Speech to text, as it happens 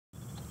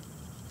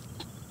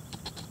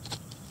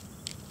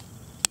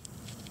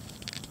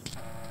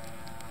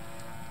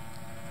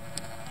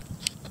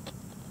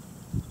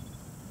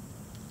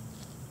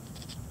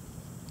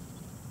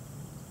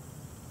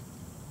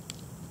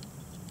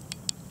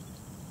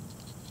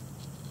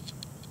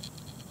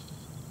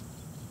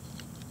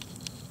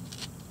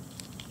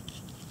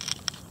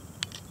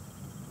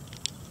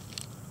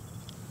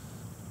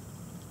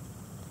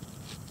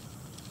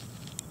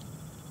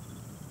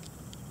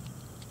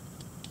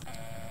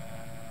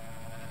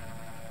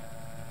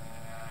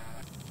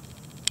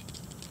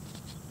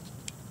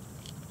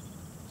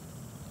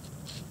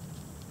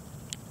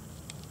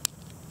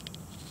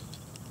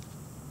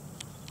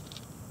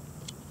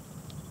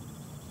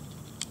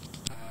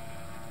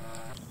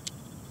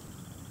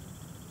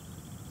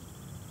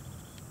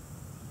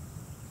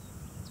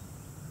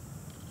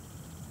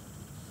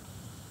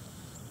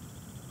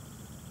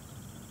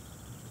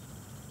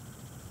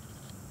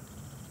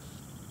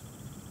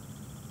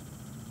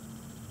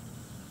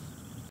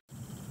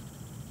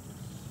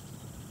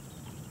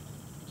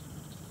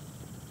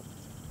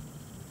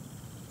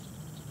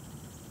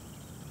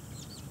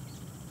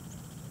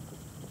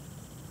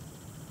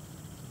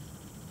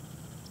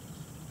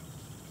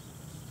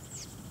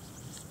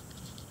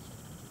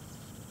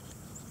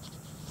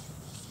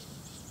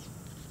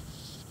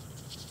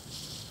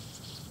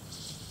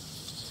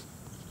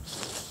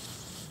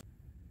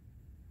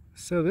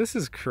So this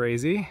is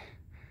crazy.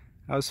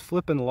 I was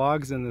flipping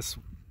logs in this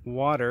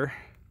water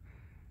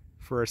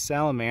for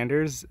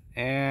salamanders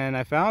and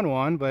I found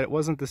one, but it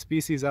wasn't the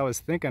species I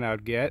was thinking I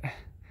would get.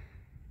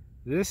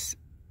 This,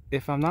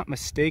 if I'm not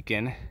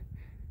mistaken,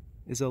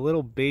 is a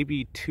little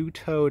baby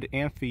two-toed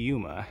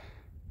Amphiuma.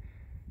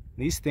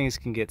 These things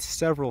can get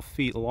several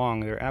feet long.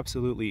 They're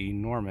absolutely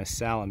enormous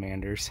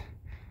salamanders.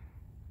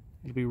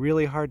 It'll be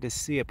really hard to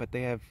see it, but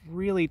they have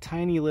really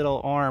tiny little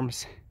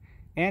arms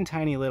and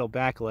tiny little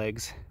back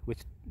legs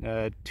with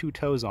 2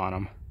 toes on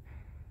them.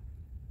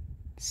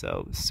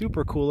 So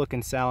super cool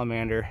looking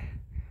salamander,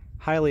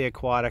 highly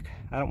aquatic.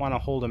 I don't want to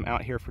hold him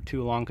out here for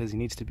too long because he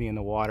needs to be in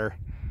the water,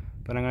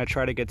 but I'm going to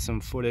try to get some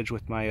footage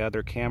with my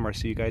other camera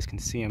so you guys can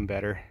see him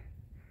better.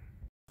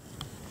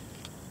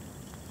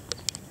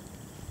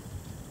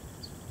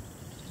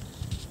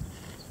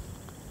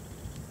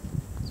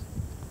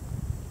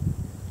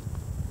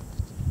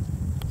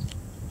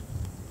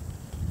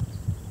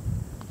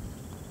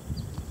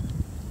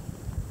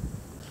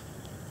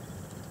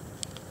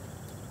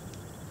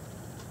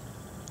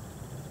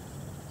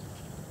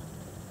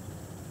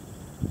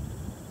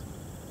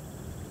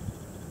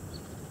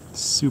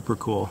 Super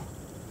cool.